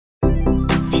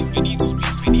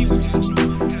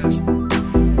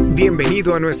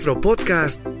Bienvenido a nuestro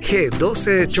podcast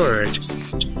G12 Church.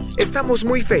 Estamos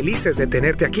muy felices de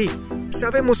tenerte aquí.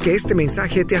 Sabemos que este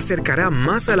mensaje te acercará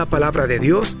más a la palabra de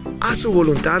Dios, a su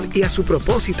voluntad y a su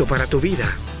propósito para tu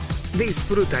vida.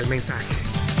 Disfruta el mensaje.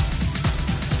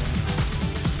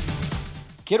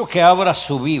 Quiero que abra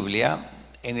su Biblia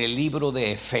en el libro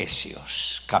de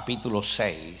Efesios, capítulo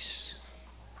 6,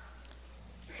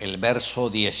 el verso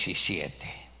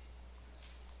 17.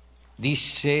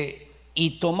 Dice: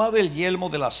 y tomad el yelmo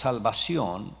de la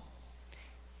salvación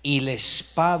y la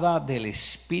espada del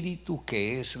Espíritu,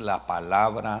 que es la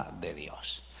palabra de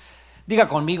Dios. Diga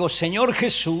conmigo: Señor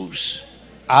Jesús,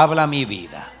 habla mi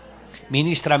vida,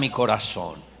 ministra mi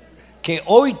corazón, que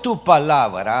hoy tu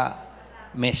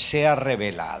palabra me sea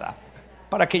revelada,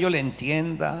 para que yo la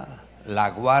entienda,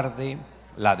 la guarde,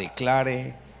 la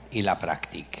declare y la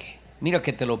practique. Mira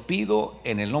que te lo pido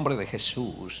en el nombre de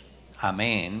Jesús.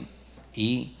 Amén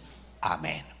y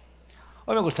amén.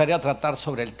 Hoy me gustaría tratar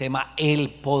sobre el tema el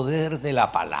poder de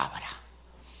la palabra.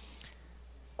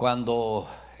 Cuando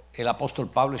el apóstol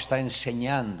Pablo está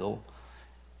enseñando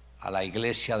a la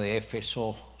iglesia de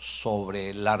Éfeso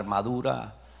sobre la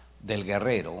armadura del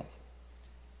guerrero,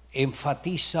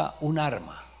 enfatiza un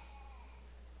arma,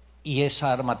 y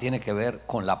esa arma tiene que ver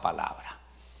con la palabra.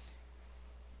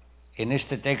 En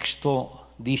este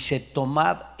texto dice: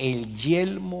 tomad el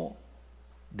yelmo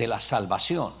de la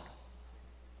salvación,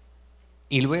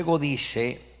 y luego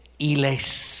dice: y la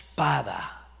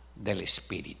espada del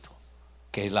Espíritu,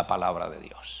 que es la palabra de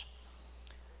Dios.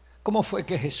 ¿Cómo fue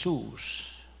que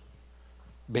Jesús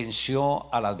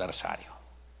venció al adversario?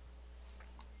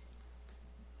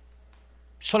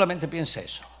 Solamente piensa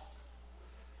eso.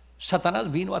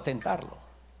 Satanás vino a tentarlo.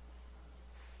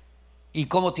 ¿Y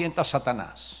cómo tienta a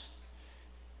Satanás?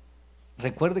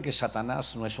 Recuerde que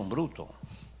Satanás no es un bruto.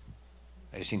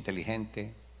 Es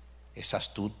inteligente, es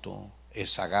astuto,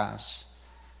 es sagaz,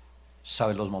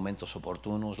 sabe los momentos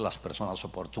oportunos, las personas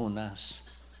oportunas,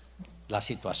 la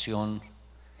situación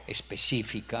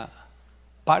específica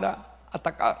para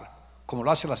atacar, como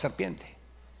lo hace la serpiente.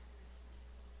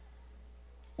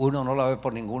 Uno no la ve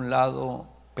por ningún lado,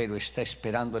 pero está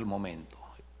esperando el momento,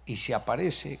 y se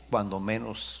aparece cuando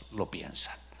menos lo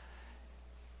piensan.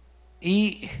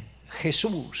 Y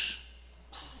Jesús,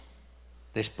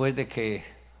 después de que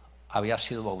había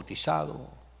sido bautizado,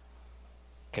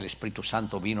 que el Espíritu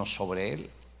Santo vino sobre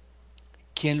él,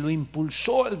 quien lo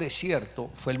impulsó al desierto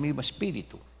fue el mismo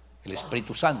Espíritu, el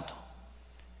Espíritu Santo,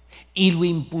 y lo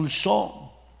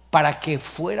impulsó para que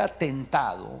fuera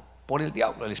tentado por el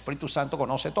diablo. El Espíritu Santo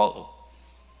conoce todo,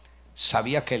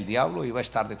 sabía que el diablo iba a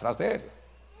estar detrás de él.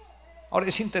 Ahora,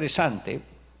 es interesante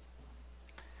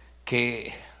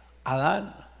que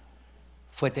Adán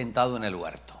fue tentado en el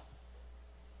huerto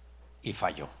y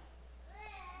falló.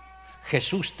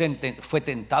 Jesús fue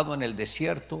tentado en el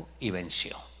desierto y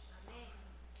venció.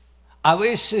 A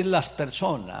veces las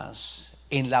personas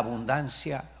en la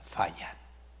abundancia fallan,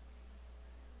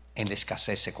 en la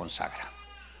escasez se consagran,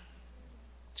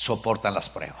 soportan las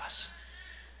pruebas.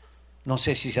 No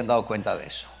sé si se han dado cuenta de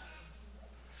eso.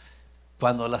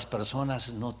 Cuando las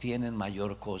personas no tienen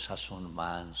mayor cosa, son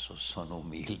mansos, son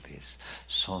humildes,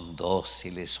 son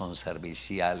dóciles, son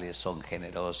serviciales, son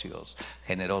generosos.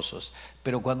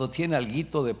 Pero cuando tienen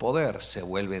alguito de poder, se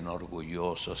vuelven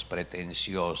orgullosos,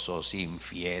 pretenciosos,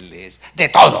 infieles, de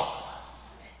todo.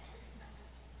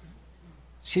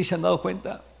 ¿Sí se han dado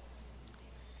cuenta?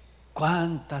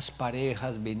 ¿Cuántas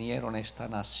parejas vinieron a esta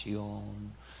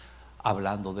nación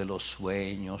hablando de los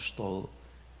sueños, todo?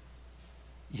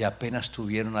 Y apenas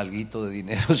tuvieron alguito de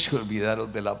dinero, se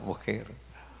olvidaron de la mujer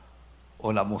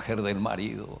o la mujer del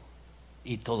marido,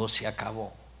 y todo se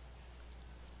acabó.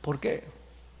 ¿Por qué?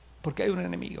 Porque hay un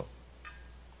enemigo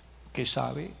que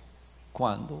sabe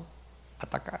cuándo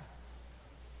atacar,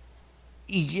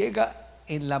 y llega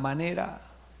en la manera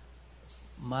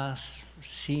más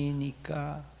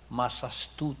cínica, más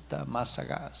astuta, más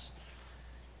sagaz.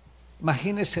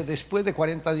 Imagínense, después de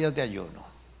 40 días de ayuno,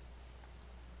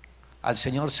 al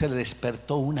Señor se le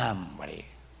despertó un hambre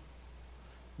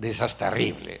de esas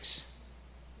terribles,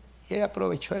 y él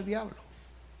aprovechó el diablo.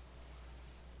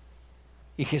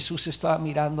 Y Jesús estaba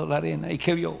mirando la arena, y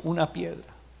 ¿qué vio? Una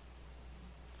piedra.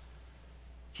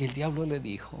 Y el diablo le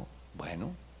dijo: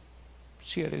 bueno,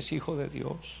 si eres hijo de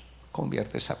Dios,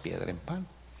 convierte esa piedra en pan.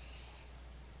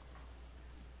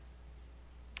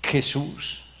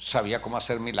 Jesús sabía cómo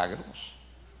hacer milagros,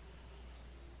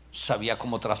 sabía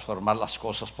cómo transformar las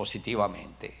cosas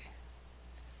positivamente.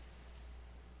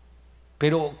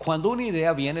 Pero cuando una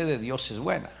idea viene de Dios es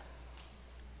buena,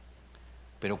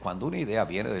 pero cuando una idea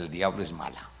viene del diablo es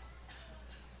mala.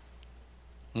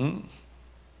 ¿Mm?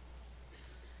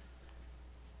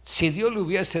 Si Dios le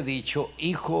hubiese dicho,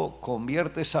 hijo,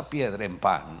 convierte esa piedra en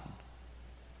pan,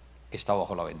 está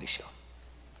bajo la bendición.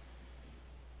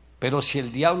 Pero si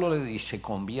el diablo le dice,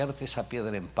 convierte esa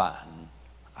piedra en pan,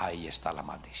 ahí está la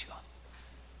maldición.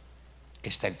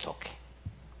 Está el toque.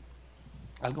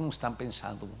 Algunos están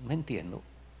pensando, no entiendo.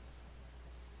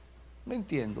 No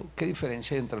entiendo qué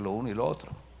diferencia hay entre lo uno y lo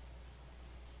otro.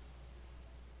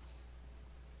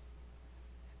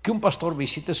 Que un pastor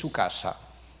visite su casa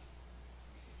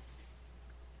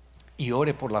y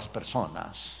ore por las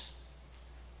personas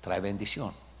trae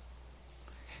bendición.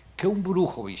 Que un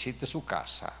brujo visite su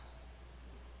casa,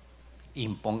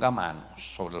 imponga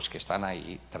manos sobre los que están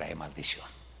ahí, trae maldición.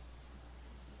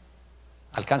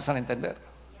 ¿Alcanzan a entender?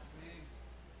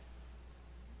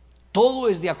 Todo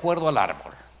es de acuerdo al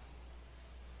árbol.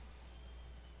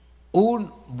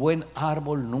 Un buen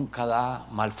árbol nunca da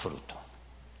mal fruto.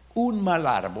 Un mal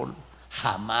árbol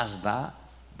jamás da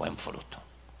buen fruto.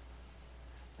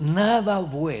 Nada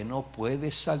bueno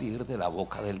puede salir de la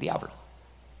boca del diablo.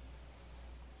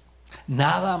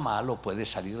 Nada malo puede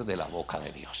salir de la boca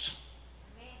de Dios.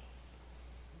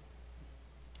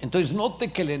 Entonces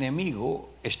note que el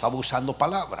enemigo estaba usando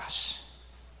palabras,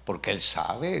 porque él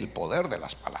sabe el poder de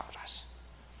las palabras.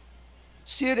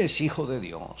 Si eres hijo de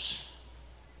Dios,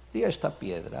 di a esta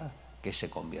piedra que se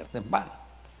convierte en pan.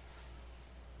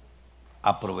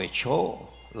 Aprovechó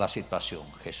la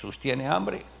situación. Jesús tiene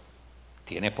hambre,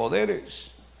 tiene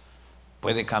poderes,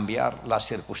 puede cambiar las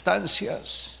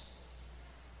circunstancias,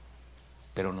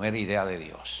 pero no era idea de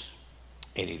Dios,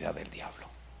 era idea del diablo.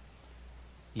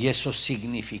 Y eso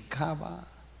significaba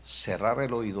cerrar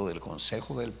el oído del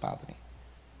consejo del Padre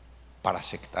para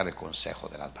aceptar el consejo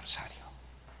del adversario.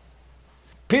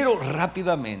 Pero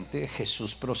rápidamente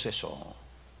Jesús procesó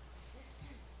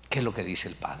qué es lo que dice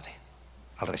el Padre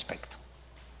al respecto.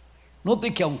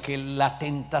 Note que aunque la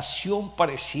tentación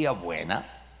parecía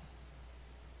buena,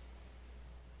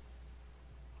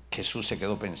 Jesús se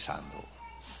quedó pensando,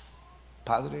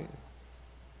 Padre,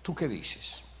 ¿tú qué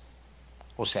dices?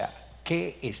 O sea,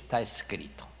 ¿qué está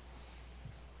escrito?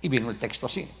 Y vino el texto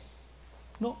así.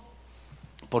 No,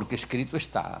 porque escrito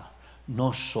está,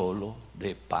 no solo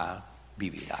de pan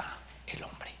vivirá el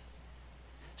hombre,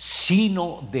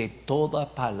 sino de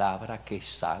toda palabra que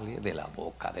sale de la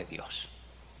boca de Dios.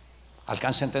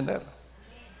 ¿Alcanza a entender?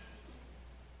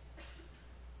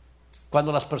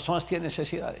 Cuando las personas tienen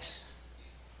necesidades,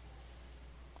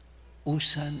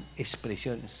 usan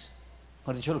expresiones.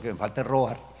 Mejor dicho, lo que me falta es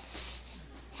robar.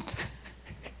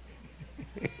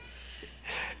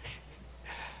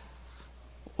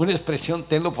 Una expresión,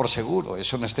 tenlo por seguro,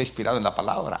 eso no está inspirado en la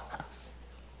palabra.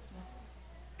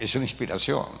 Es una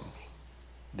inspiración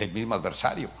del mismo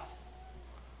adversario.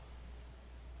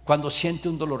 Cuando siente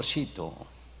un dolorcito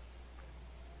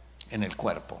en el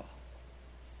cuerpo,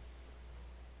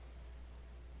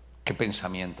 ¿qué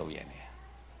pensamiento viene?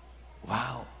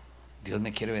 Wow, Dios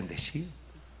me quiere bendecir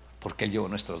porque Él llevó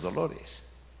nuestros dolores.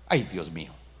 Ay, Dios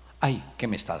mío, ay, ¿qué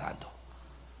me está dando?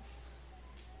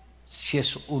 Si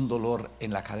es un dolor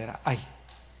en la cadera, ay,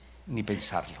 ni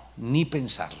pensarlo, ni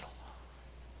pensarlo.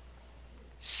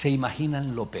 Se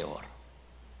imaginan lo peor.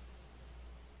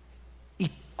 ¿Y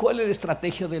cuál es la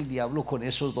estrategia del diablo con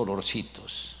esos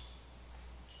dolorcitos?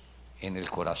 En el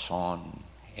corazón,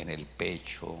 en el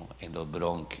pecho, en los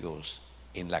bronquios,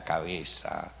 en la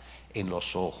cabeza, en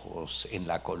los ojos, en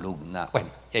la columna. Bueno,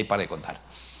 y ahí para de contar.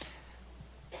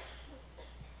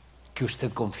 Que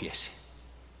usted confiese.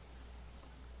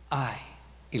 Ay,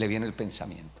 y le viene el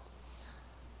pensamiento.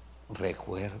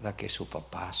 Recuerda que su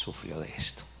papá sufrió de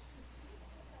esto.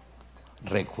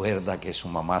 Recuerda que su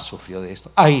mamá sufrió de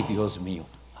esto. Ay, Dios mío.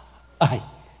 Ay,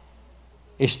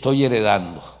 estoy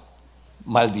heredando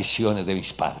maldiciones de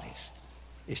mis padres.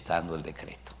 Está dando el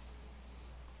decreto.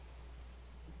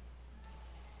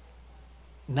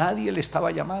 Nadie le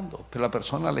estaba llamando, pero la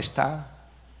persona le está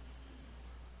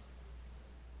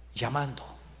llamando.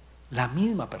 La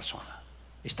misma persona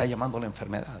está llamando la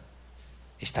enfermedad,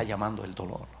 está llamando el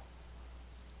dolor.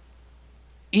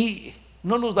 Y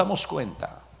no nos damos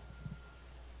cuenta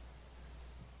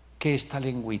que esta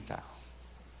lengüita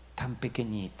tan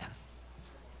pequeñita,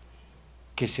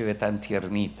 que se ve tan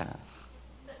tiernita,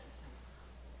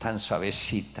 tan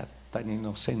suavecita, tan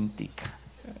inocentica,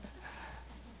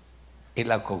 es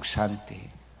la causante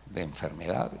de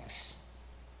enfermedades,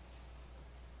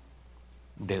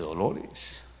 de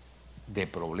dolores, de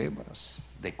problemas,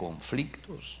 de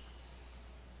conflictos.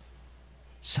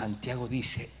 Santiago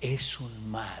dice, es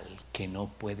un mal que no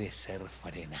puede ser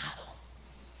frenado.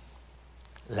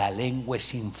 La lengua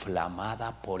es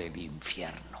inflamada por el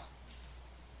infierno.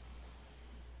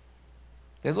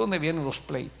 ¿De dónde vienen los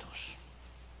pleitos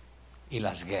y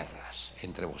las guerras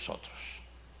entre vosotros?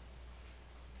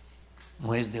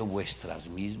 ¿No es de vuestras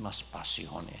mismas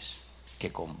pasiones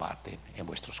que combaten en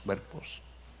vuestros cuerpos?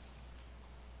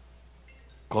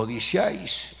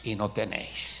 Codiciáis y no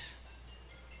tenéis.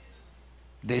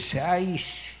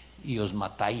 Deseáis y os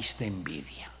matáis de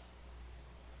envidia,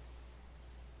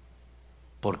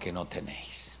 porque no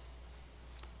tenéis.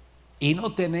 Y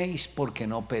no tenéis porque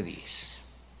no pedís.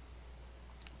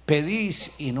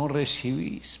 Pedís y no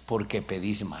recibís porque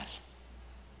pedís mal,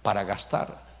 para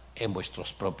gastar en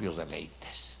vuestros propios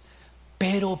deleites.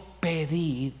 Pero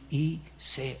pedid y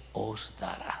se os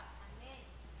dará.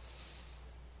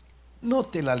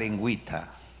 Note la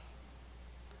lengüita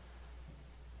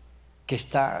que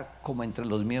está como entre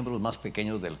los miembros más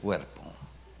pequeños del cuerpo.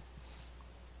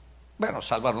 Bueno,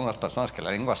 salvo algunas personas que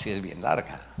la lengua así es bien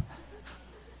larga.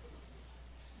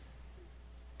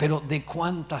 Pero de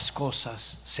cuántas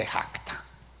cosas se jacta.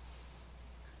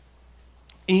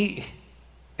 Y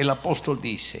el apóstol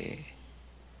dice: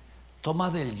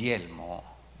 tomad el yelmo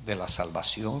de la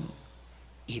salvación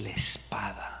y la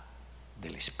espada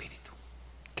del Espíritu,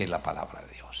 que es la palabra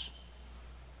de Dios.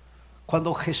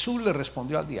 Cuando Jesús le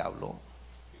respondió al diablo,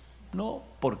 no,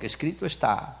 porque escrito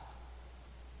está,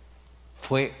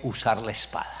 fue usar la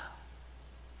espada.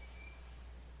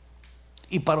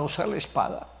 Y para usar la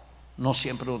espada no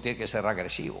siempre uno tiene que ser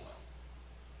agresivo.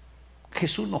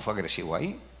 Jesús no fue agresivo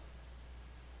ahí.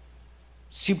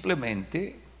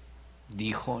 Simplemente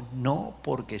dijo: no,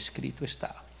 porque escrito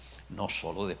está, no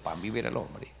solo de pan vivirá el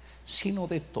hombre, sino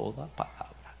de toda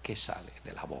palabra que sale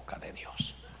de la boca de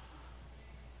Dios.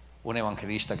 Un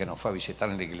evangelista que nos fue a visitar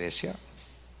en la iglesia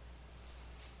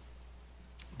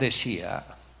decía: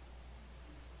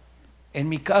 en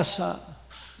mi casa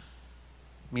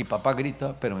mi papá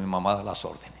grita, pero mi mamá da las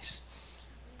órdenes.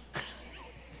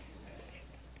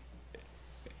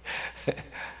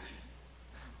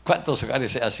 ¿Cuántos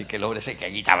hogares es así que el hombre se que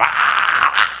grita?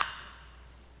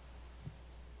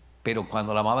 Pero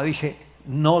cuando la mamá dice: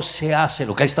 no se hace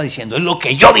lo que él está diciendo, es lo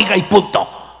que yo diga y punto.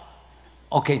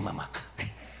 Ok, mamá.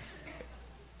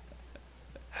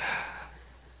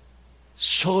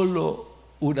 Solo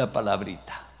una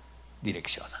palabrita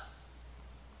direcciona.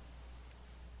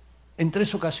 En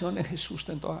 3 ocasiones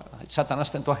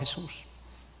Satanás tentó a Jesús.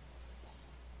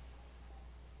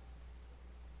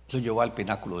 Lo llevó al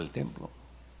pináculo del templo.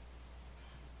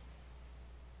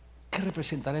 ¿Qué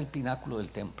representará el pináculo del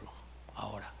templo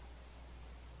ahora?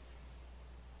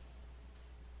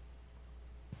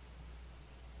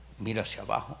 Mira hacia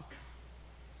abajo.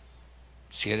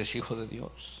 Si eres hijo de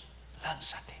Dios,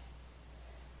 lánzate.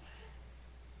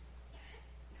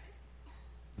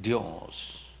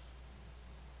 Dios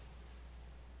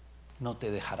no te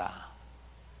dejará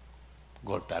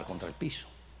golpear contra el piso.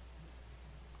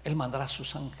 Él mandará a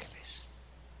sus ángeles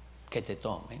que te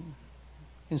tomen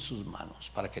en sus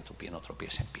manos para que tu pie no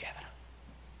tropiece en piedra.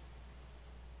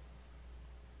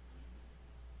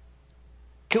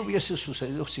 ¿Qué hubiese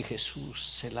sucedido si Jesús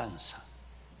se lanza?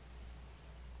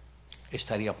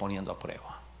 Estaría poniendo a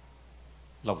prueba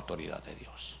la autoridad de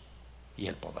Dios y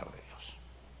el poder de Dios.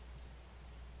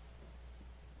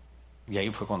 Y ahí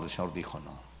fue cuando el Señor dijo: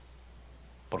 no,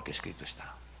 porque escrito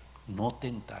está, no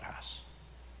tentarás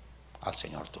al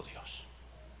Señor tu Dios.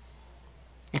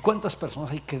 ¿Y cuántas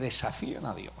personas hay que desafían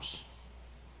a Dios?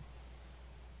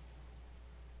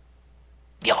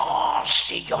 Dios,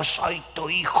 si yo soy tu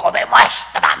hijo,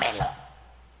 demuéstramelo.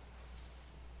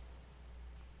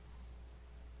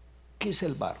 ¿Qué es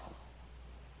el barro?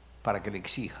 Para que le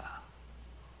exija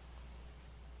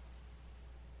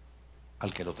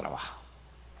al que lo trabaja.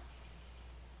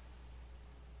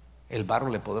 El barro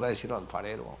le podrá decir al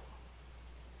alfarero: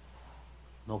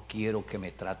 no quiero que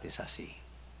me trates así.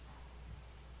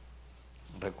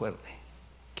 Recuerde,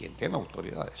 quien tiene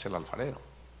autoridad es el alfarero,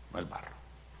 no el barro.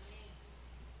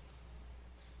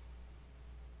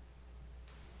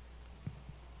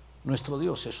 Nuestro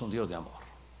Dios es un Dios de amor,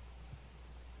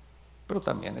 pero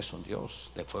también es un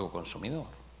Dios de fuego consumidor.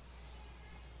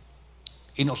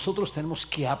 Y nosotros tenemos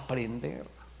que aprender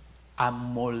a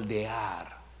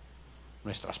moldear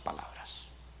nuestras palabras.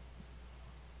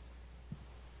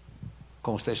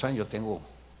 Como ustedes saben, yo tengo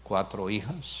 4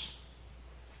 hijas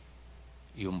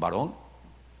y un varón.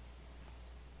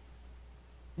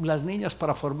 Las niñas,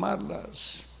 para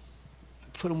formarlas,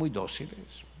 fueron muy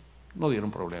dóciles, no dieron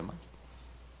problemas.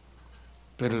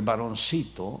 Pero el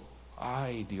varoncito,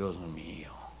 ay Dios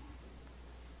mío,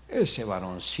 ese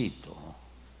varoncito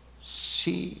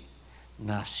sí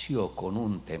nació con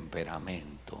un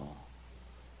temperamento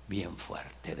bien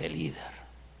fuerte de líder.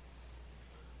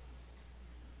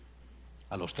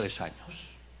 A los 3 años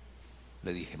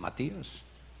le dije: Matías,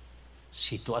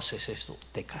 si tú haces esto,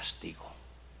 te castigo.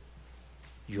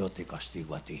 Yo te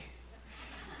castigo a ti.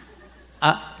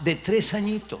 De 3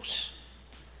 añitos.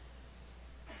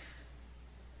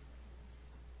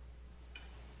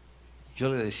 Yo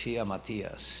le decía a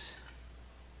Matías: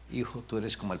 hijo, tú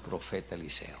eres como el profeta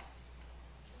Eliseo,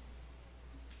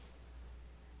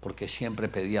 porque siempre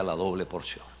pedía la doble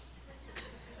porción.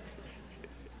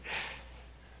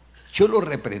 Yo lo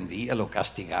reprendía, lo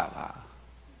castigaba.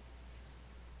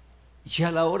 Ya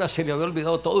a la hora se le había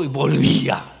olvidado todo y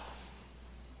volvía.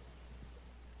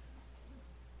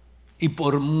 Y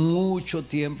por mucho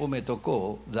tiempo me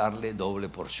tocó darle doble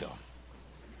porción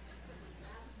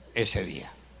ese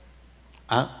día.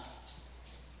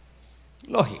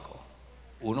 Lógico,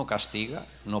 uno castiga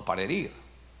no para herir,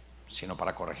 sino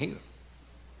para corregir.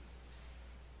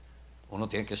 Uno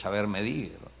tiene que saber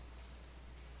medir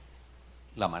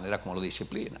la manera como lo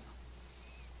disciplina.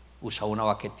 Usa una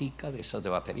baquetica de esas de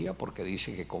batería, porque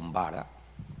dice que con vara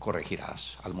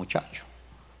corregirás al muchacho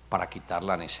para quitar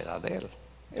la necedad de él.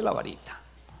 Es la varita.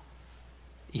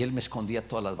 Y él me escondía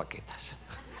todas las baquetas.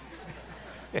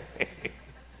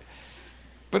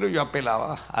 Pero yo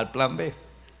apelaba al plan B,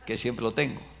 que siempre lo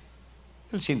tengo: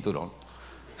 el cinturón.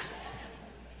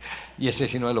 Y ese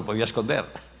sí no me lo podía esconder.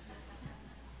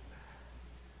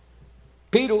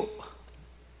 Pero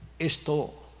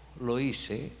esto lo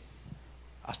hice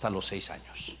hasta los 6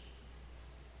 años.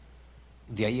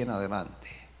 De ahí en adelante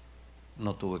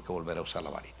no tuve que volver a usar la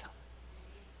varita.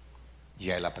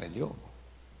 Ya él aprendió.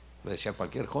 Le decía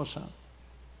cualquier cosa,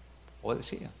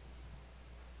 obedecía.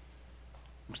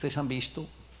 Ustedes han visto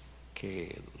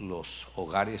que los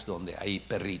hogares donde hay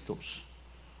perritos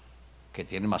que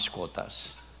tienen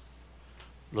mascotas,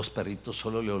 los perritos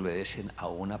solo le obedecen a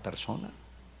una persona,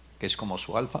 que es como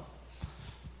su alfa.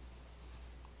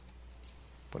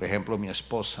 Por ejemplo, mi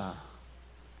esposa,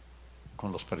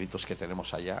 con los perritos que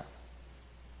tenemos allá,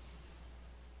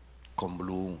 con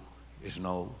Blue,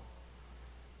 Snow,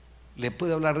 le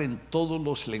puede hablar en todos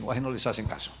los lenguajes, no les hacen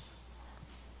caso.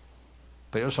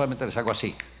 Pero yo solamente les hago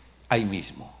así, ahí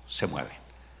mismo se mueven.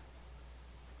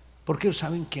 Porque ellos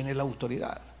saben quién es la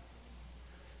autoridad.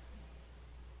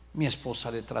 Mi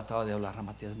esposa le trataba de hablar a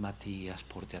Matías: Matías,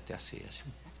 pórtate así, así.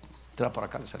 Entraba por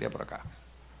acá, le salía por acá.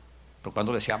 Pero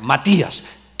cuando le decía: Matías,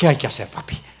 ¿qué hay que hacer,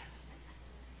 papi?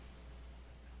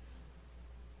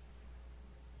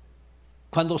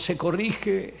 Cuando se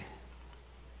corrige,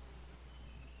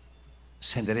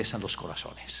 se enderezan los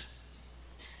corazones.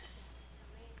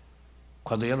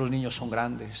 Cuando ya los niños son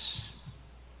grandes,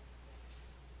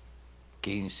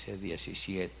 15,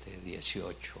 17,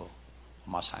 18 o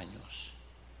más años,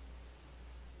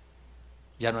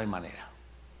 ya no hay manera,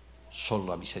 solo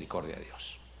la misericordia de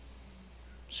Dios.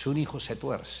 Si un hijo se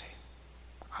tuerce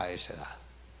a esa edad,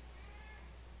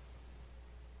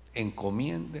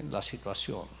 encomienden la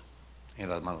situación en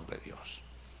las manos de Dios.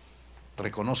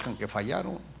 Reconozcan que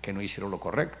fallaron, que no hicieron lo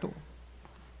correcto,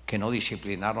 que no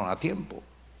disciplinaron a tiempo,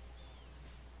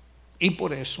 y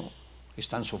por eso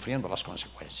están sufriendo las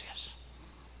consecuencias.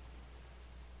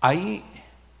 Ahí,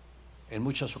 en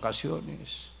muchas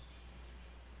ocasiones,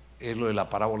 es lo de la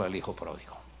parábola del hijo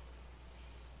pródigo.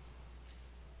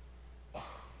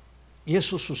 Y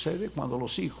eso sucede cuando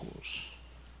los hijos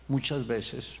muchas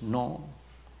veces no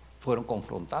fueron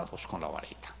confrontados con la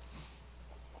varita.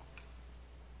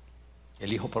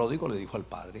 El hijo pródigo le dijo al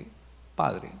padre: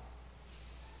 Padre,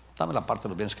 dame la parte de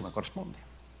los bienes que me corresponde.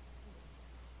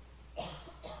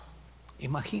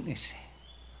 Imagínese,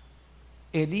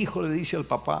 el hijo le dice al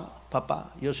papá: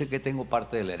 Papá, yo sé que tengo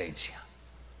parte de la herencia,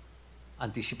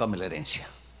 anticípame la herencia.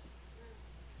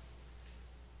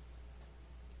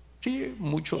 Sí,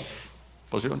 muchos,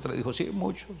 posiblemente le dijo: sí,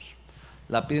 muchos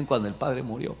la piden cuando el padre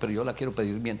murió, pero yo la quiero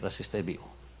pedir mientras esté vivo.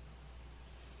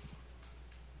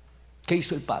 ¿Qué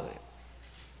hizo el padre?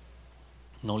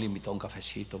 No le invitó a un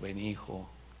cafecito: ven, hijo,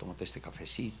 tómate este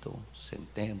cafecito,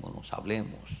 sentémonos,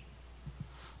 hablemos.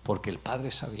 Porque el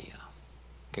padre sabía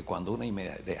que cuando una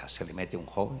idea se le mete a un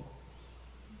joven,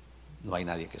 no hay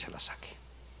nadie que se la saque.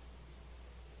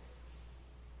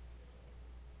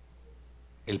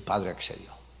 El padre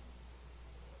accedió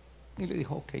y le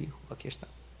dijo: ok, hijo, aquí está.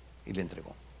 Y le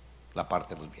entregó la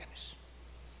parte de los bienes.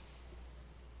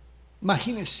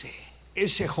 Imagínense,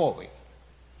 ese joven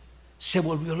se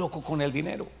volvió loco con el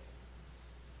dinero.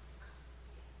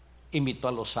 Invitó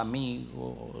a los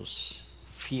amigos,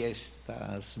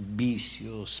 fiestas,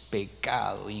 vicios,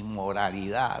 pecado,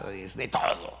 inmoralidades, de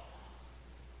todo.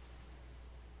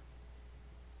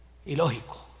 Y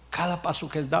lógico, cada paso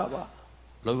que él daba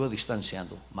lo iba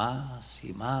distanciando más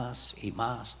y más y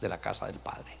más de la casa del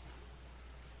padre.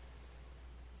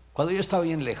 Cuando yo estaba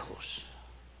bien lejos,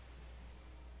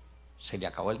 se le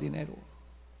acabó el dinero,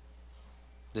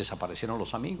 desaparecieron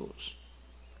los amigos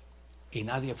y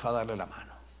nadie fue a darle la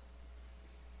mano.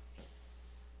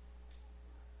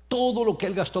 Todo lo que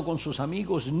él gastó con sus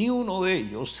amigos, ni uno de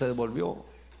ellos se devolvió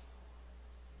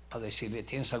a decirle: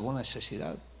 ¿tienes alguna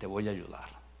necesidad? Te voy a ayudar.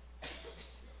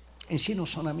 En sí no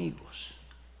son amigos,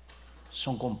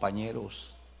 son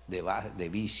compañeros de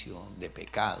vicio, de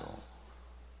pecado,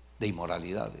 de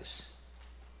inmoralidades,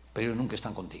 pero ellos nunca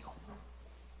están contigo.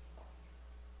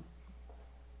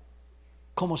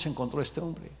 ¿Cómo se encontró este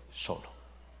hombre? Solo.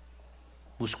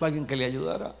 ¿Buscó a alguien que le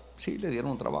ayudara? Sí, le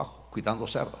dieron un trabajo cuidando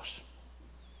cerdos,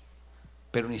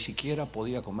 pero ni siquiera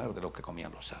podía comer de lo que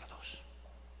comían los cerdos.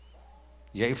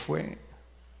 Y ahí fue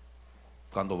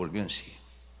cuando volvió en sí.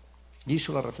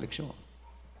 Hizo la reflexión: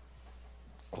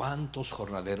 ¿cuántos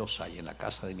jornaleros hay en la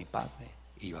casa de mi padre?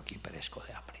 Y yo aquí perezco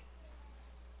de hambre.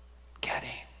 ¿Qué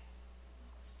haré?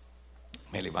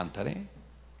 Me levantaré,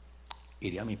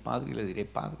 iré a mi padre y le diré: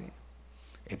 Padre,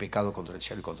 he pecado contra el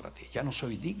cielo y contra ti. Ya no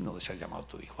soy digno de ser llamado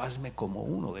tu hijo. Hazme como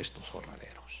uno de estos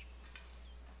jornaleros.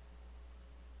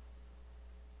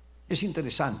 Es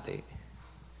interesante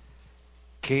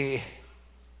que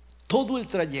todo el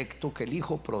trayecto que el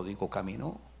hijo pródigo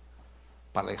caminó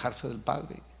para alejarse del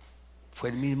padre fue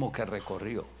el mismo que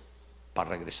recorrió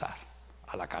para regresar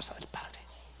a la casa del padre.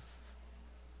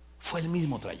 Fue el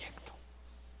mismo trayecto.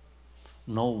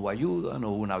 No hubo ayuda, no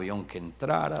hubo un avión que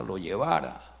entrara, lo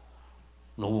llevara,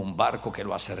 no hubo un barco que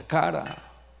lo acercara,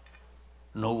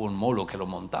 no hubo un molo que lo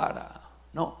montara.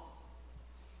 No.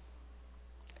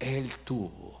 Él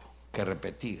tuvo que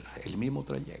repetir el mismo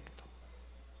trayecto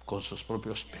con sus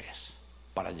propios pies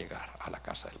para llegar a la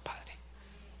casa del Padre.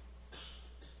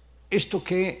 ¿Esto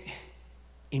qué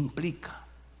implica?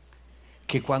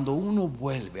 Que cuando uno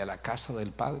vuelve a la casa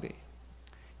del Padre,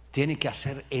 tiene que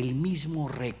hacer el mismo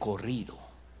recorrido.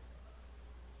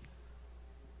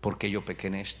 Porque yo pequé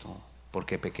en esto,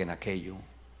 porque pequé en aquello,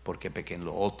 porque pequé en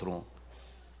lo otro.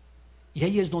 Y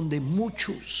ahí es donde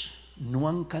muchos no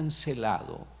han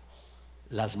cancelado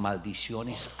las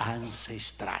maldiciones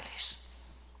ancestrales.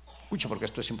 Escucha, porque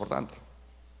esto es importante.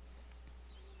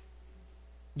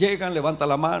 Llegan, levantan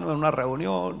la mano en una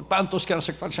reunión. ¿Cuántos quieren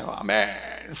aceptar al Señor?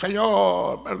 Amén.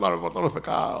 Señor, perdóname por todos los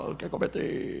pecados que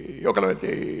cometí. Yo que lo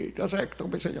metí, te acepto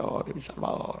mi Señor y mi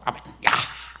Salvador. Amén. Ya.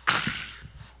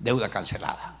 Deuda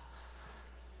cancelada.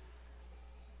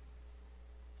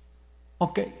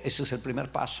 Ok, ese es el primer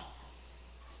paso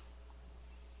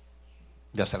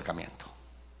de acercamiento,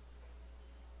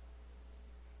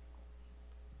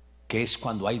 que es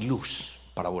cuando hay luz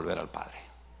para volver al Padre.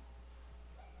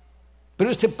 Pero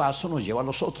este paso nos lleva a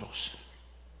los otros.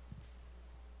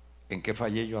 ¿En qué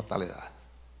fallé yo a tal edad?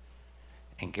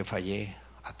 ¿En qué fallé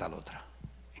a tal otra?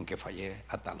 ¿En qué fallé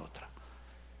a tal otra?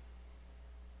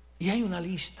 Y hay una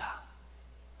lista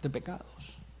de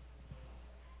pecados.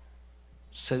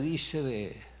 Se dice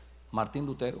de Martín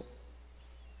Lutero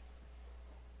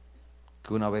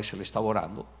que una vez él estaba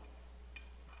orando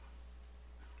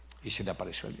y se le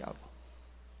apareció el diablo.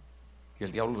 Y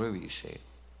el diablo le dice: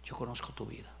 yo conozco tu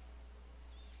vida,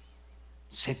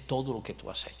 sé todo lo que tú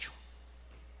has hecho.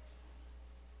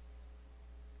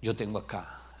 Yo tengo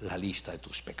acá la lista de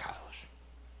tus pecados.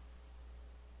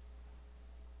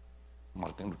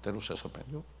 Martín Lutero se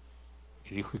sorprendió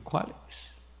y dijo: ¿y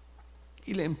cuáles?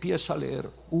 Y le empieza a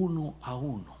leer uno a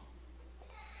uno.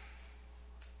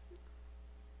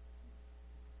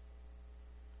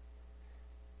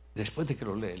 Después de que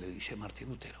lo lee, le dice Martín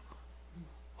Lutero: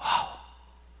 wow,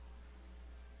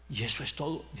 ¿y eso es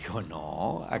todo? Dijo: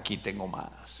 no, aquí tengo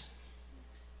más.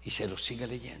 Y se lo sigue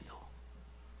leyendo.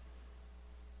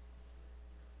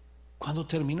 Cuando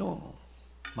terminó,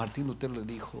 Martín Lutero le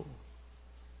dijo: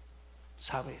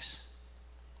 ¿sabes?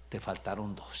 Te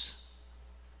faltaron dos,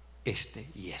 este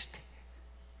y este.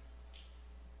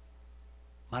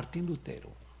 Martín Lutero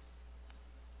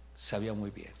sabía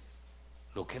muy bien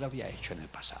lo que él había hecho en el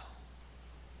pasado,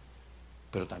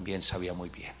 pero también sabía muy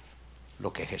bien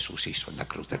lo que Jesús hizo en la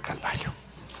cruz del Calvario.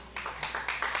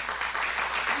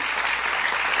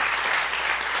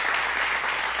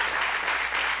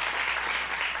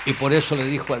 Y por eso le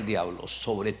dijo al diablo: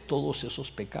 sobre todos esos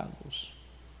pecados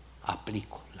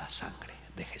aplico la sangre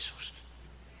de Jesús.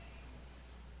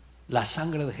 La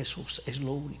sangre de Jesús es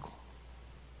lo único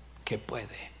que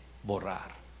puede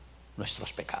borrar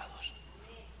nuestros pecados.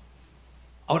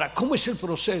 Ahora, ¿cómo es el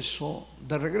proceso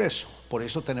de regreso? Por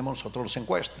eso tenemos nosotros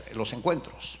los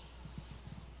encuentros.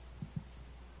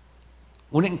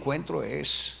 Un encuentro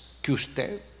es que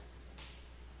usted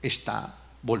está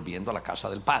volviendo a la casa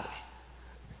del Padre.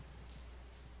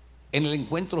 En el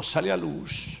encuentro sale a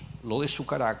luz lo de su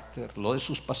carácter, lo de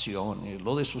sus pasiones,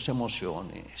 lo de sus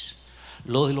emociones,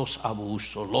 lo de los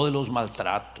abusos, lo de los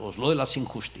maltratos, lo de las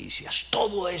injusticias.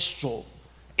 Todo eso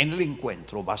en el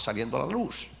encuentro va saliendo a la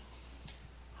luz.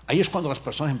 Ahí es cuando las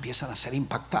personas empiezan a ser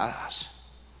impactadas.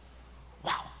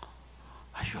 ¡Wow!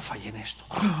 Ay, yo fallé en esto.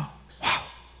 ¡Wow!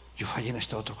 Yo fallé en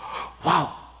este otro. ¡Wow!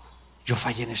 Yo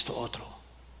fallé en esto otro.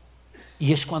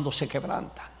 Y es cuando se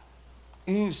quebrantan.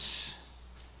 Es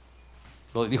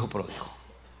lo del hijo pródigo.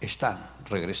 Están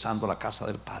regresando a la casa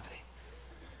del padre.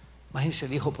 Imagínense,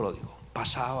 el hijo pródigo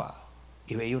pasaba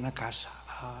y veía una casa.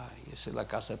 Ay, esa es la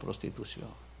casa de prostitución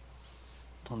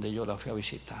donde yo la fui a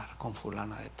visitar con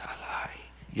fulana de tal. Ay,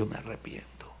 yo me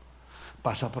arrepiento.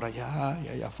 Pasa por allá, y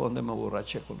allá fue donde me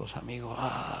borraché con los amigos.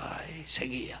 Ay,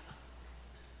 seguía.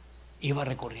 Iba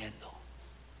recorriendo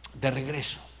de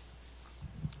regreso.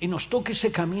 Y nos toca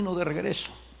ese camino de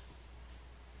regreso,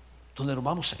 donde nos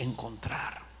vamos a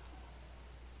encontrar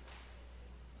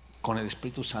con el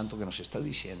Espíritu Santo que nos está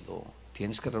diciendo: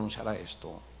 tienes que renunciar a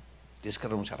esto, tienes que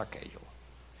renunciar a aquello.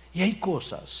 Y hay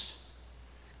cosas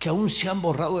que aún se han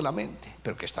borrado de la mente,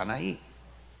 pero que están ahí.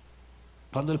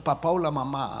 Cuando el papá o la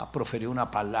mamá proferió una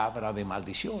palabra de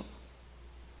maldición,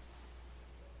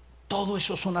 todo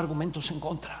eso son argumentos en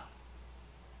contra.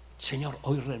 Señor,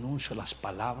 hoy renuncio a las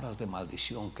palabras de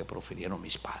maldición que profirieron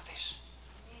mis padres.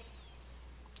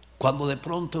 Cuando de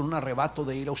pronto en un arrebato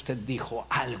de ira usted dijo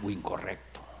algo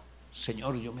incorrecto,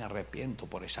 Señor, yo me arrepiento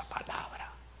por esa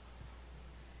palabra.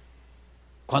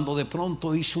 Cuando de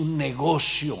pronto hizo un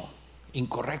negocio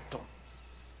incorrecto,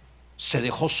 se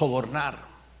dejó sobornar,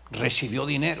 recibió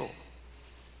dinero,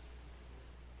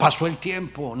 pasó el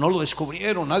tiempo, no lo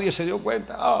descubrieron, nadie se dio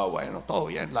cuenta. Ah, bueno, todo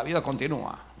bien, la vida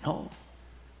continúa. No,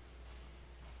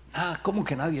 nada, ¿cómo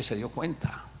que nadie se dio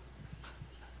cuenta?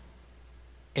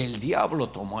 El diablo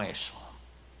tomó eso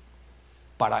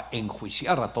para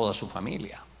enjuiciar a toda su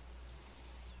familia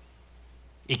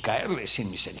y caerle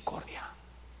sin misericordia.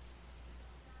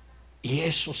 Y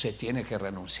eso se tiene que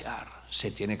renunciar,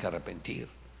 se tiene que arrepentir.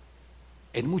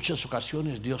 En muchas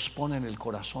ocasiones Dios pone en el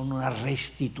corazón una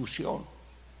restitución,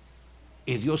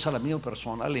 y Dios a la misma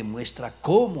persona le muestra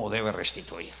cómo debe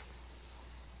restituir.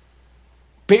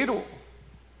 Pero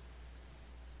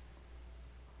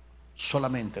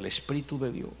solamente el Espíritu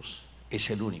de Dios es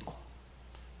el único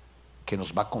que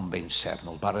nos va a convencer,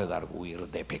 nos va a redarguir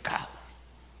de pecado.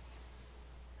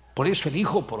 Por eso el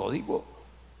hijo pródigo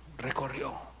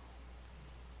recorrió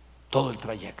todo el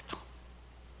trayecto.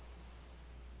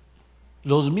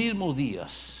 Los mismos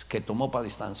días que tomó para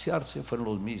distanciarse fueron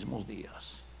los mismos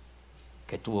días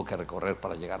que tuvo que recorrer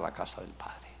para llegar a la casa del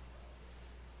padre.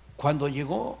 Cuando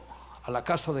llegó a la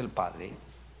casa del padre,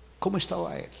 ¿cómo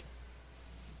estaba él?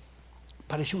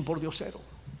 Parecía un pordiosero.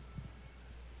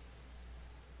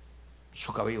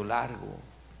 Su cabello largo,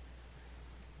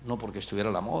 no porque estuviera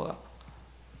a la moda,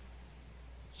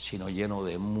 sino lleno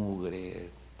de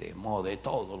mugre, de moho, de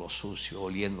todo lo sucio,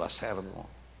 oliendo a cerdo.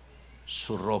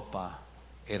 Su ropa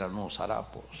eran unos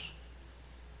harapos.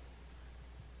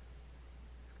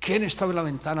 ¿Quién estaba en la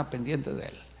ventana pendiente de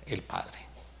él? El padre.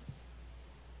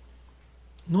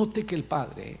 Note que el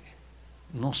padre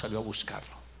no salió a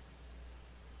buscarlo.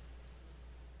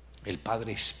 El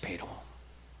padre esperó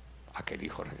a que el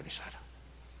hijo regresara.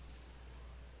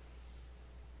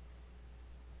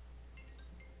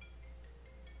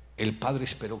 El padre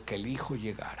esperó que el hijo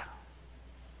llegara.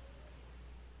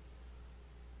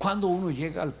 Cuando uno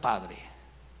llega al padre,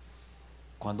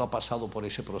 cuando ha pasado por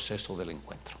ese proceso del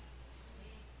encuentro.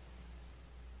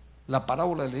 La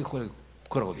parábola del hijo del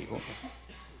pródigo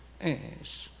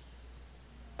es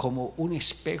como un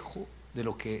espejo de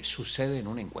lo que sucede en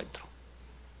un encuentro.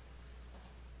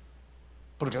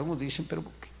 Porque algunos dicen, pero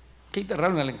 ¿qué hay de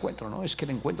raro en el encuentro? No, es que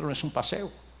el encuentro no es un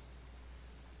paseo.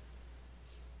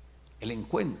 El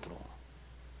encuentro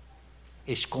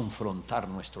es confrontar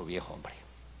nuestro viejo hombre.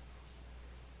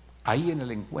 Ahí en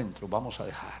el encuentro vamos a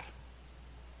dejar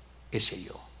ese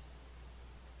yo.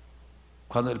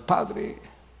 Cuando el padre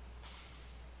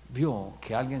vio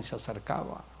que alguien se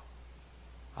acercaba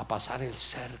a pasar el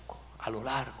cerco a lo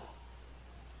largo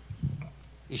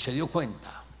y se dio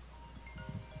cuenta,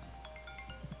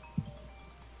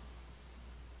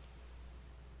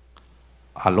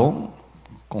 ¿aló?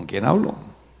 ¿Con quién hablo?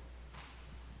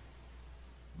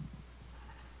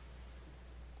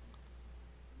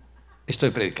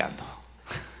 Estoy predicando.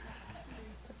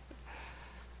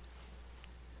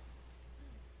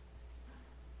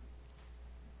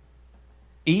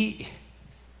 Y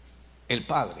el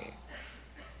padre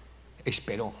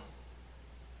esperó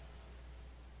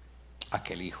a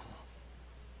que el hijo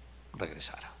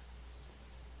regresara.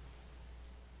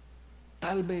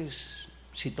 Tal vez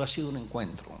si tú has sido un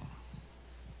encuentro,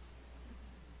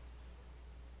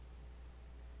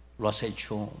 lo has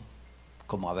hecho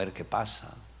como a ver qué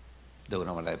pasa, de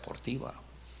una manera deportiva.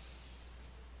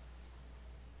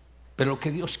 Pero lo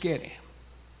que Dios quiere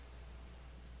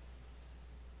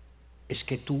es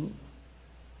que tú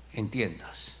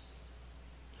entiendas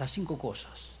las 5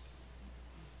 cosas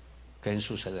que deben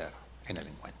suceder en el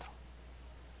encuentro.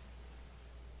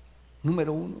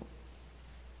 Número 1,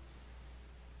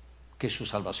 que su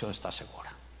salvación está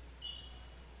segura.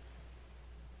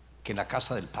 Que en la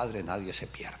casa del Padre nadie se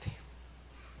pierde.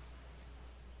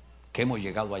 Que hemos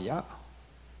llegado allá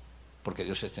porque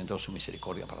Dios extendió su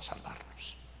misericordia para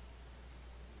salvarnos.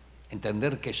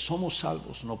 Entender que somos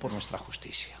salvos no por nuestra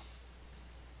justicia,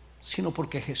 sino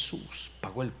porque Jesús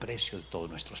pagó el precio de todos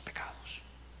nuestros pecados.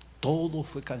 Todo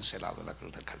fue cancelado en la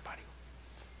cruz del Calvario.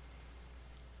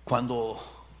 Cuando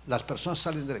las personas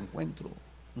salen del encuentro,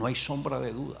 no hay sombra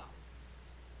de duda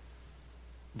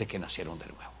de que nacieron de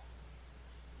nuevo.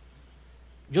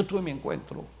 Yo tuve mi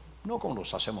encuentro, no como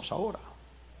los hacemos ahora,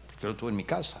 porque lo tuve en mi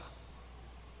casa.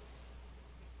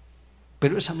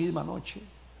 Pero esa misma noche,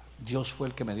 Dios fue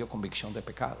el que me dio convicción de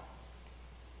pecado.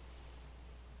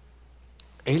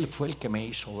 Él fue el que me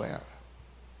hizo ver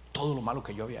todo lo malo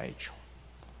que yo había hecho.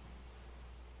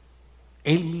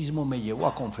 Él mismo me llevó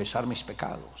a confesar mis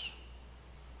pecados.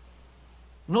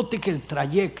 Note que el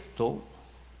trayecto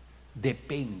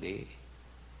depende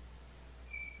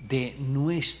de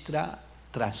nuestra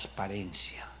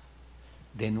transparencia,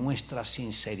 de nuestra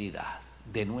sinceridad,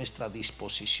 de nuestra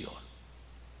disposición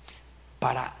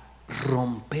para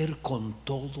romper con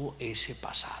todo ese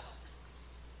pasado.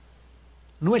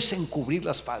 No es encubrir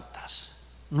las faltas,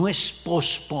 no es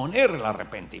posponer el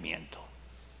arrepentimiento,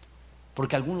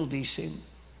 porque algunos dicen: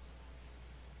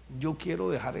 yo quiero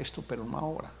dejar esto, pero no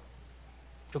ahora,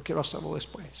 yo quiero hacerlo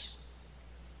después.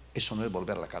 Eso no es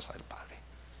volver a la casa del Padre.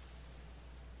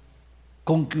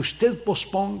 Con que usted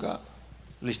posponga,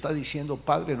 le está diciendo: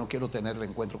 Padre, no quiero tener el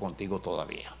encuentro contigo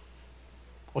todavía.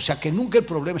 O sea que nunca el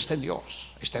problema está en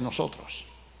Dios, está en nosotros.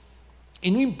 Y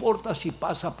no importa si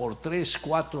pasa por 3,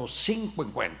 4, 5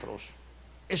 encuentros,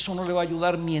 eso no le va a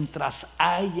ayudar mientras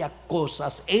haya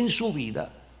cosas en su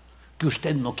vida que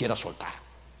usted no quiera soltar.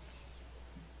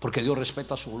 Porque Dios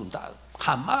respeta su voluntad.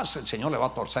 Jamás el Señor le va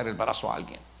a torcer el brazo a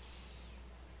alguien.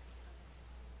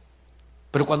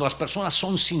 Pero cuando las personas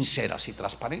son sinceras y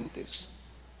transparentes,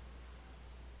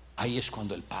 ahí es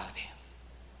cuando el Padre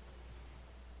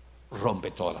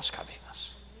rompe todas las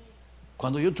cadenas.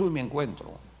 Cuando yo tuve mi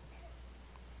encuentro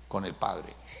con el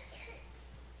Padre,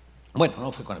 bueno,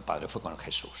 no fue con el Padre, fue con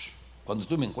Jesús. Cuando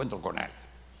tuve mi encuentro con Él,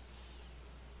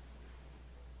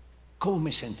 ¿cómo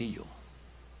me sentí yo?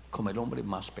 Como el hombre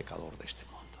más pecador de este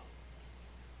mundo.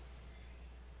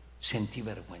 Sentí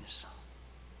vergüenza,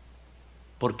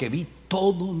 porque vi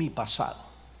todo mi pasado,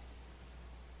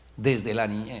 desde la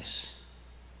niñez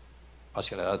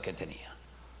hacia la edad que tenía.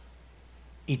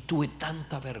 Y tuve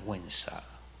tanta vergüenza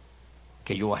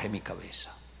que yo bajé mi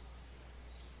cabeza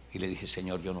y le dije: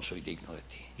 Señor, yo no soy digno de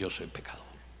ti, yo soy pecador.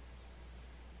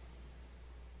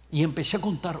 Y empecé a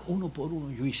contar uno por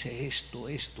uno. Yo hice esto,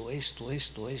 y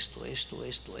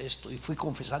fui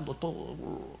confesando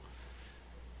todo.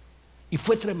 Y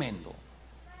fue tremendo,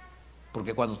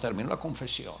 porque cuando terminó la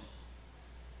confesión,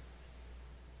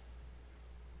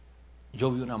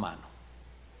 yo vi una mano,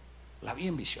 la vi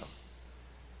en visión,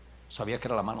 sabía que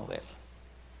era la mano de Él,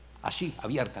 así,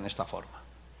 abierta en esta forma,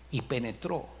 y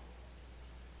penetró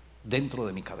dentro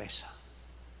de mi cabeza,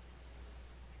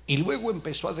 y luego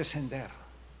empezó a descender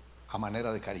a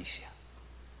manera de caricia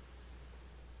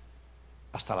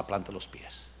hasta la planta de los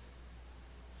pies.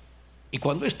 Y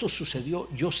cuando esto sucedió,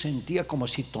 yo sentía como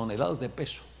si toneladas de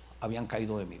peso habían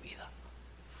caído de mi vida.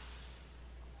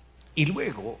 Y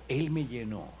luego Él me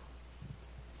llenó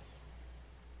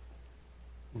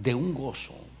de un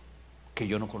gozo que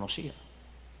yo no conocía.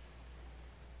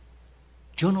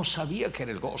 Yo no sabía qué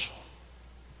era el gozo.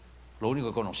 Lo único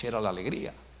que conocía era la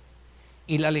alegría.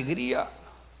 Y la alegría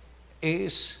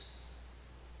es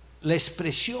la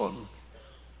expresión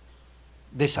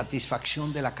de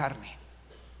satisfacción de la carne,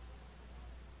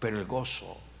 pero el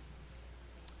gozo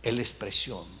es la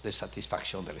expresión de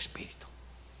satisfacción del Espíritu.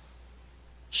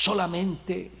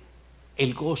 Solamente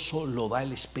el gozo lo da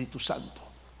el Espíritu Santo.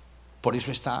 Por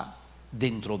eso está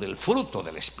dentro del fruto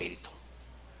del Espíritu: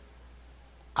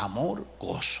 amor,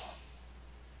 gozo.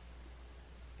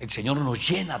 El Señor nos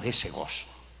llena de ese gozo,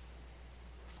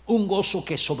 un gozo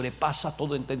que sobrepasa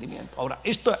todo entendimiento. Ahora,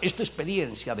 esta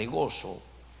experiencia de gozo,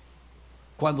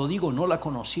 cuando digo no la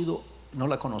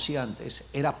conocía antes,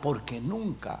 era porque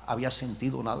nunca había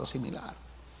sentido nada similar.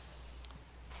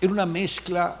 Era una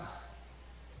mezcla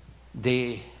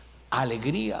de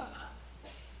alegría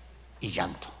y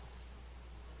llanto.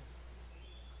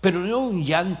 Pero no un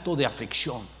llanto de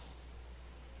aflicción,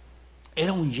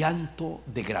 era un llanto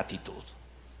de gratitud.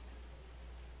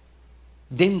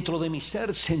 Dentro de mi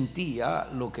ser sentía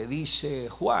lo que dice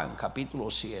Juan capítulo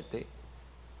 7.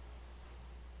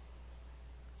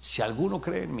 Si alguno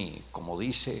cree en mí, como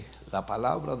dice la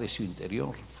palabra, de su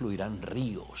interior fluirán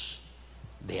ríos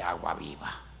de agua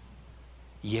viva.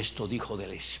 Y esto dijo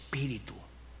del Espíritu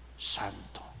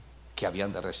Santo que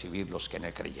habían de recibir los que en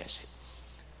él creyesen.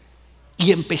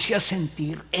 Y empecé a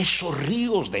sentir esos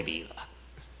ríos de vida,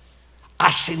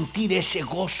 a sentir ese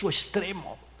gozo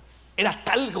extremo. Era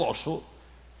tal gozo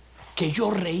que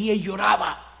yo reía y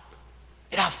lloraba.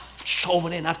 Era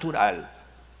sobrenatural.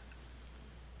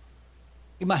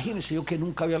 Imagínense, yo que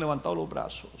nunca había levantado los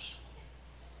brazos.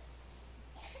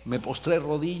 Me postré de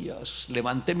rodillas,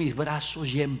 levanté mis brazos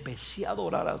y empecé a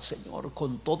adorar al Señor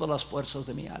con todas las fuerzas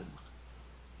de mi alma.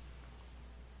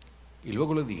 Y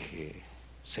luego le dije: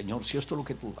 Señor, si esto es lo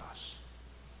que tú das,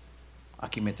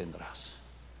 aquí me tendrás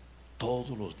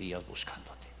todos los días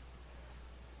buscándote.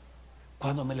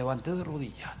 Cuando me levanté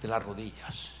de las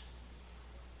rodillas,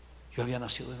 yo había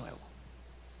nacido de nuevo.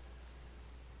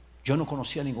 Yo no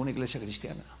conocía ninguna iglesia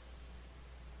cristiana.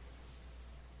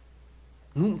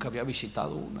 Nunca había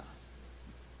visitado una.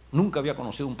 Nunca había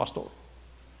conocido un pastor.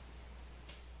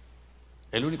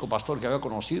 El único pastor que había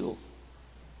conocido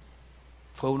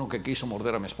fue uno que quiso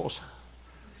morder a mi esposa.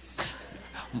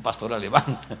 Un pastor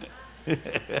alemán.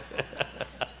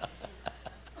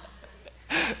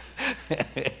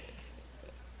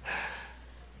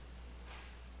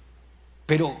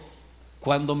 Pero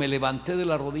cuando me levanté de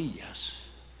las rodillas,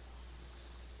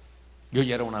 yo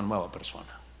ya era una nueva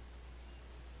persona.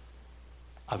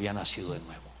 Había nacido de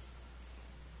nuevo.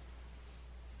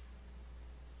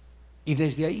 Y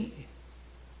desde ahí,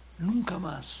 nunca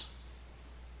más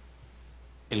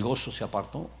el gozo se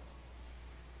apartó.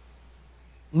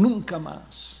 Nunca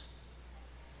más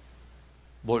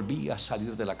volví a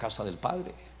salir de la casa del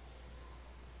Padre,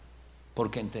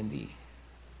 porque entendí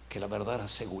que la verdadera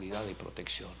seguridad y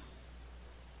protección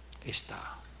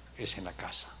es en la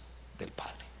casa del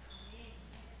Padre.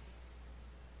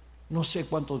 No sé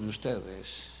cuántos de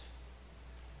ustedes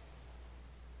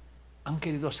han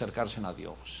querido acercarse a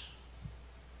Dios,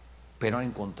 pero han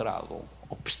encontrado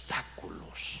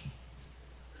obstáculos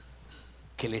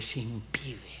que les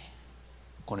impiden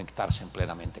conectarse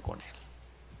plenamente con Él.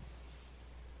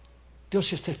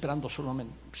 Dios está esperando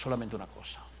solamente una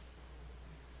cosa: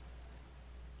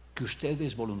 que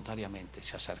ustedes voluntariamente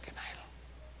se acerquen a Él,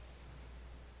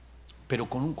 pero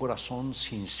con un corazón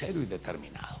sincero y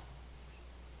determinado.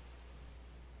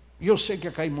 Yo sé que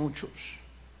acá hay muchos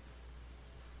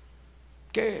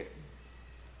que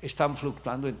están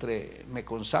fluctuando entre me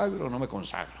consagro o no me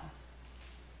consagro.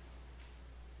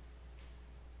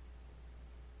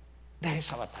 Deja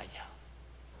esa batalla,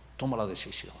 toma la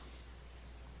decisión.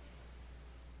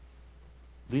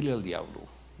 Dile al diablo: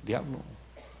 diablo,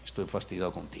 estoy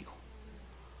fastidiado contigo.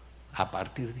 A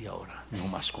partir de ahora, no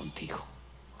más contigo.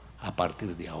 A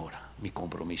partir de ahora, mi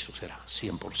compromiso será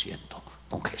 100%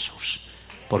 con Jesús,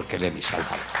 porque Él es mi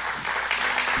Salvador.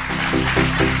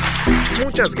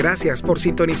 Muchas gracias por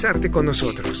sintonizarte con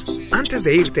nosotros. Antes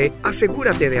de irte,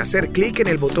 asegúrate de hacer clic en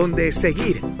el botón de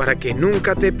seguir para que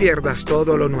nunca te pierdas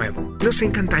todo lo nuevo. Nos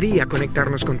encantaría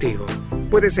conectarnos contigo.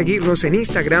 Puedes seguirnos en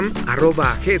Instagram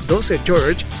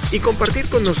 @G12Church y compartir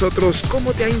con nosotros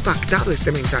cómo te ha impactado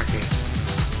este mensaje.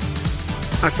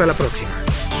 Hasta la próxima.